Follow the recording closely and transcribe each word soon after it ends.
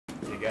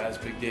Hey guys,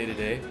 big day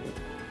today.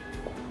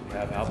 We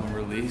have album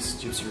release.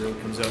 Gypsy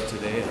Road comes out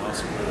today, and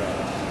also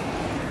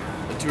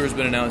the tour's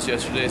been announced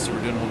yesterday, so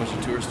we're doing a whole bunch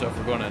of tour stuff.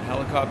 We're going on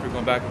helicopter,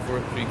 going back and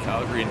forth between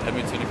Calgary and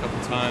Edmonton a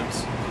couple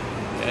times.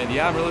 And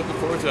yeah, I'm really looking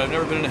forward to it. I've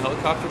never been in a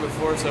helicopter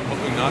before, so I'm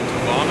hoping not to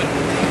vomit.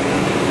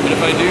 But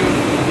if I do,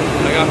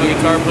 I got my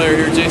guitar player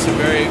here, Jason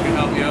Berry, who can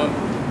help me out.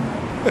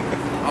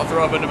 I'll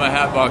throw up into my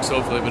hat box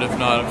hopefully, but if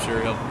not, I'm sure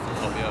he'll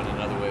help me out in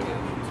another way.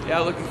 But yeah,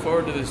 looking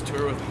forward to this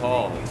tour with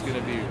Paul. It's going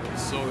to be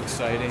so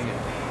exciting.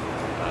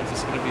 And it's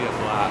just going to be a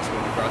blast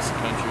going across the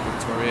country,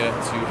 Victoria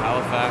to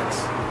Halifax.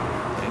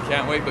 And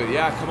can't wait, but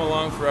yeah, come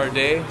along for our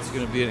day. It's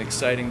going to be an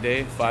exciting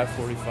day,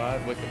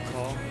 5:45, wake up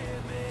call.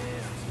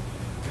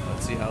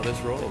 Let's see how this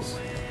rolls.